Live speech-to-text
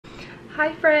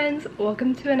Hi friends,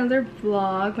 welcome to another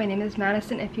vlog. My name is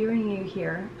Madison. If you are new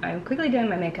here, I'm quickly doing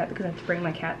my makeup because I have to bring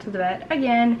my cat to the vet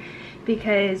again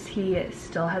because he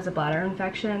still has a bladder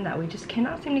infection that we just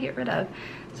cannot seem to get rid of.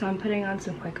 So I'm putting on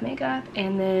some quick makeup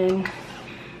and then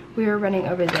we're running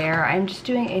over there. I'm just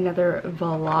doing another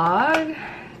vlog,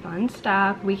 fun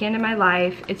stuff, weekend of my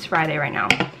life. It's Friday right now.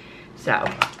 So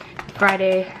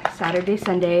Friday, Saturday,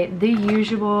 Sunday, the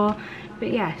usual.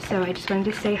 But yeah, so I just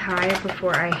wanted to say hi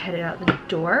before I headed out the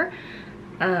door.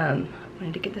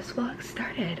 Wanted to get this vlog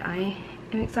started. I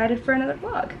am excited for another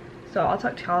vlog. So I'll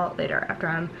talk to y'all later after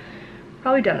I'm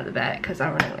probably done at the vet because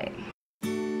I'm running late.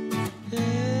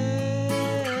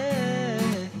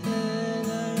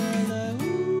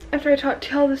 After I talked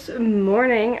to y'all this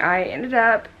morning, I ended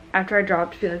up, after I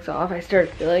dropped Felix off, I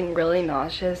started feeling really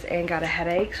nauseous and got a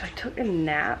headache, so I took a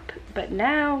nap. But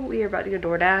now we are about to go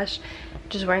DoorDash.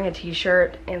 Just wearing a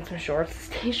t-shirt and some shorts. This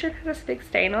t-shirt has a big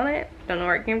stain on it. Don't know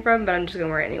where it came from, but I'm just gonna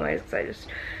wear it anyways because I just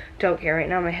don't care right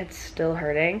now. My head's still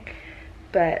hurting.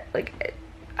 But like,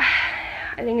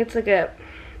 I think it's like a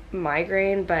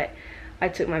migraine, but I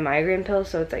took my migraine pill,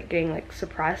 so it's like getting like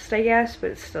suppressed, I guess,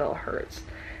 but it still hurts.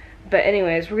 But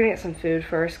anyways, we're gonna get some food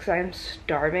first because I'm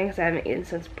starving because I haven't eaten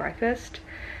since breakfast.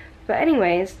 But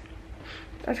anyways,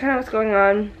 that's kind of what's going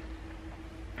on.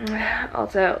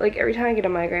 Also, like every time I get a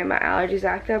migraine, my allergies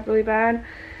act up really bad.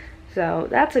 So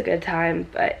that's a good time.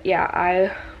 But yeah,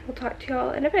 I will talk to y'all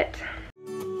in a bit.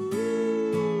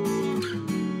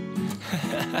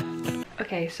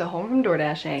 Okay, so home from door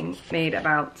dashing, made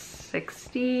about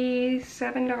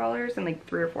 $67 in like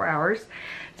 3 or 4 hours.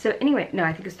 So anyway, no,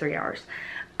 I think it's 3 hours.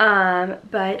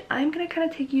 But I'm gonna kind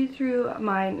of take you through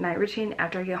my night routine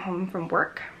after I get home from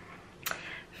work.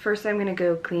 First, I'm gonna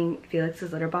go clean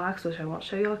Felix's litter box, which I won't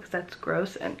show y'all because that's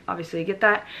gross, and obviously you get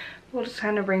that. We'll just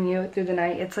kind of bring you through the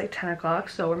night. It's like 10 o'clock,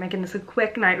 so we're making this a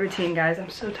quick night routine, guys. I'm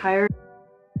so tired.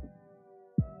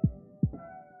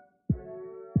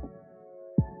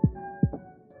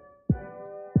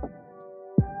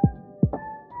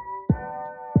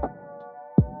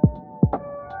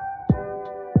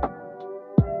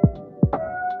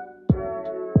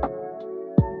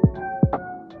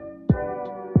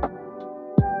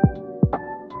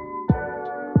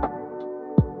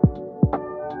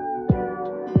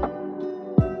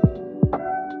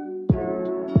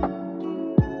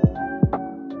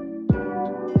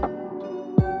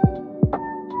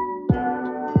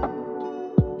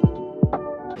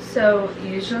 So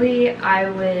usually I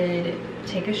would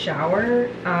take a shower,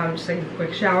 just like a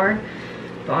quick shower,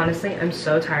 but honestly I'm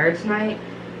so tired tonight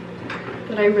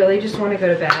that I really just want to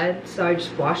go to bed. So I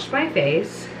just washed my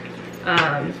face,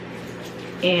 and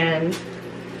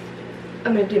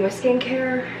I'm gonna do my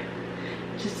skincare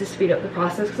just to speed up the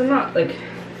process because I'm not like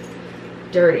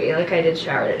dirty, like I did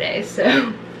shower today,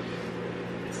 so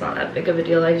it's not that big of a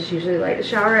deal. I just usually like to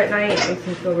shower at night. It makes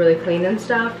me feel really clean and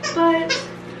stuff, but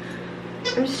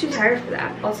I'm just too tired for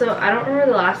that. Also, I don't remember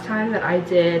the last time that I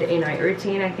did a night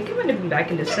routine. I think it might have been back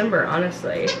in December,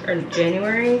 honestly, or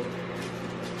January.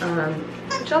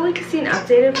 Would y'all like to see an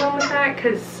updated one with that?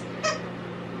 Because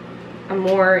I'm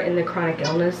more in the chronic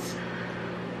illness.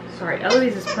 Sorry,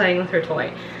 Eloise is playing with her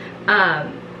toy.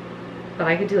 But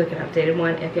I could do like an updated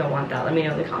one if y'all want that. Let me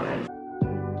know in the comments.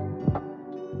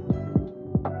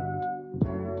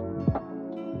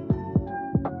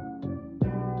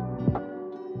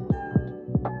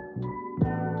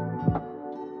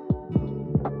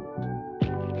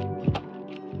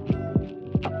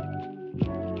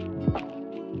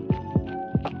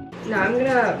 Now I'm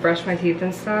gonna brush my teeth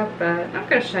and stuff, but I'm not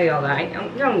gonna show you all that. You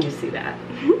don't need to see that.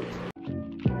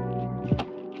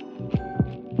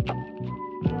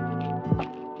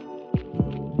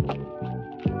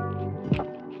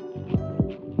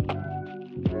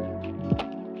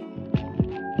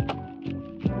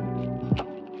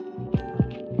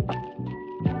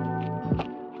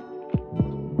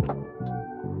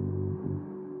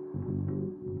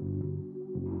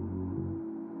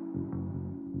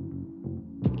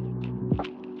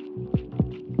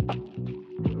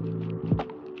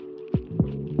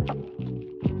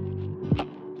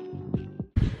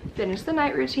 Finished the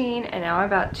night routine and now I'm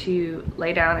about to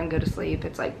lay down and go to sleep.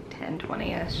 It's like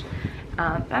 10:20ish.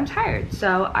 I'm tired,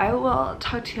 so I will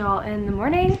talk to y'all in the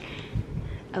morning.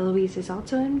 Eloise is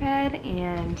also in bed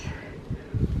and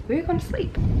we're going to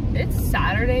sleep. It's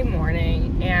Saturday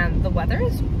morning and the weather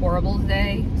is horrible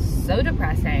today. So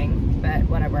depressing, but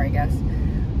whatever, I guess.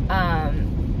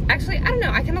 Actually, I don't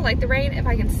know. I kind of like the rain if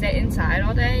I can sit inside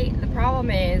all day. The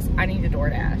problem is I need to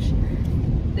DoorDash.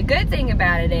 The good thing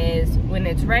about it is when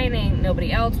it's raining,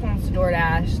 nobody else wants to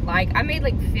DoorDash. Like, I made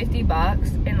like 50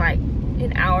 bucks in like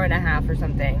an hour and a half or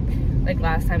something. like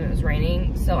last time it was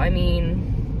raining. So I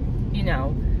mean, you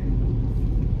know,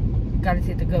 gotta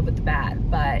take the good with the bad.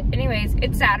 But anyways,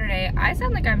 it's Saturday. I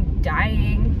sound like I'm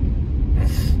dying.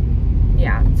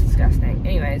 Yeah, it's disgusting.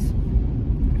 Anyways,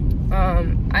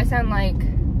 I sound like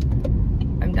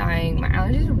I'm dying. My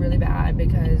allergies are really bad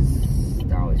because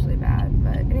they're always really bad.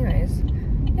 But anyways,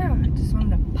 yeah, I just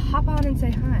wanted to pop on and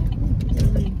say hi.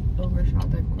 I really overshot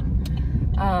the corner.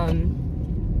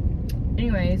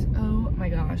 Anyways, oh my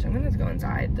gosh, I'm gonna have to go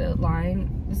inside. The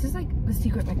line, this is like the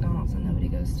secret McDonald's that nobody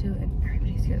goes to, and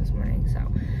everybody's here this morning, so.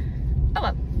 Oh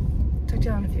well, talk to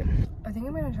you in a few. I think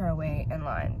I'm gonna try to wait in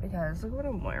line because look what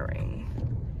I'm wearing.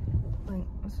 Like,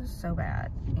 this is so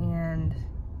bad, and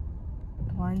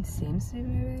the line seems to be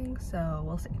moving, so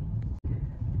we'll see.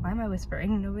 Why am I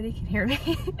whispering? Nobody can hear me.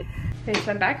 Okay,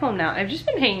 so I'm back home now. I've just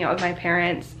been hanging out with my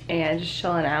parents and just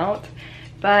chilling out.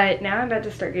 But now I'm about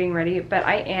to start getting ready. But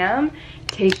I am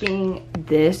taking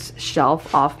this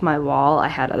shelf off my wall. I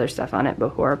had other stuff on it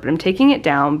before, but I'm taking it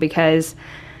down because,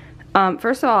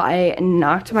 first of all, I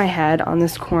knocked my head on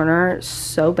this corner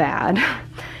so bad.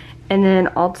 And then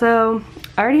also,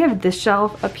 I already have this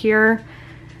shelf up here,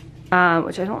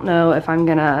 which I don't know if I'm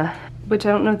gonna, which I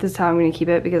don't know if this is how I'm gonna keep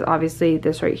it, because obviously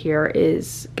this right here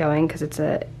is going because it's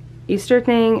a Easter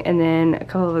thing, and then a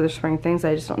couple of other spring things.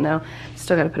 I just don't know.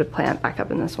 Still gotta put a plant back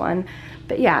up in this one.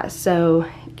 But yeah, so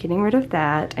getting rid of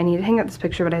that. I need to hang up this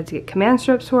picture, but I had to get command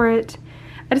strips for it.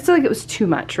 I just feel like it was too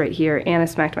much right here, and I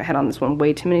smacked my head on this one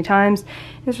way too many times.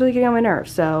 It's really getting on my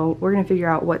nerves, so we're gonna figure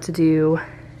out what to do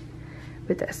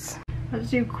with this. Let's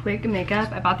do quick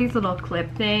makeup. I bought these little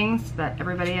clip things that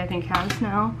everybody I think has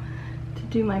now to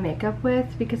do my makeup with,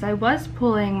 because I was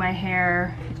pulling my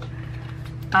hair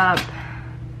up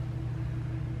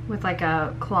with like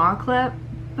a claw clip,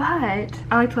 but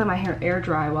I like to let my hair air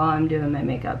dry while I'm doing my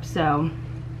makeup, so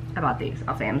I bought these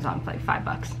off Amazon for like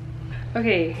 $5.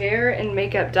 Okay, hair and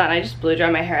makeup done. I just blow dry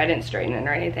my hair. I didn't straighten it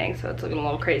or anything, so it's looking a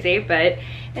little crazy. But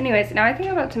anyways, now I think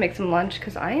I'm about to make some lunch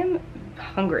because I am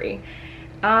hungry.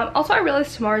 Also, I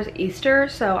realized tomorrow's Easter,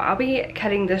 so I'll be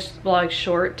cutting this vlog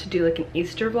short to do like an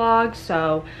Easter vlog.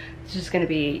 So it's just gonna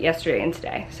be yesterday and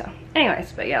today. So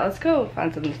anyways, but yeah, let's go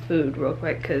find some food real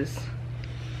quick because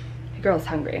the girl's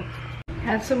hungry. I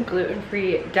have some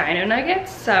gluten-free dino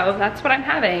nuggets, so that's what I'm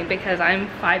having because I'm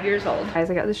 5 years old. Guys,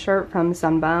 I got this shirt from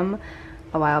Sunbum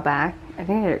a while back. I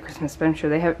think I did it at Christmas, but I'm sure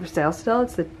they have it for sale still.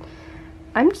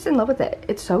 I'm just in love with it.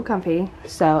 It's so comfy.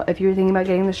 So if you're thinking about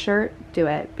getting this shirt, do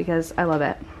it because I love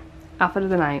it. Outfit of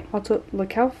the night. Also,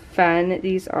 look how fun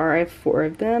these are. I have 4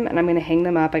 of them and I'm gonna hang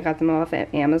them up. I got them off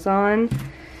at Amazon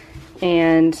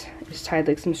and just tied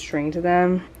like some string to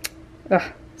them.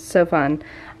 Ugh, so fun.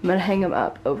 I'm gonna hang them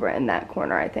up over in that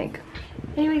corner, I think.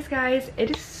 Anyways, guys, it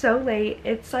is so late.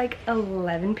 It's like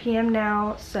 11 p.m.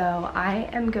 now, so I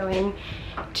am going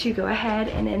to go ahead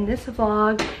and end this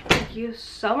vlog. Thank you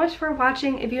so much for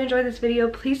watching. If you enjoyed this video,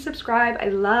 please subscribe. I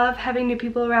love having new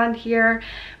people around here.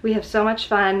 We have so much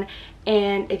fun.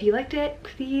 And if you liked it,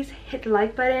 please hit the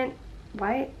like button.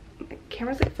 Why? My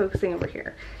camera's like focusing over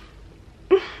here.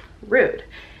 Rude.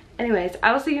 Anyways,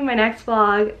 I will see you in my next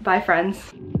vlog. Bye,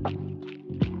 friends.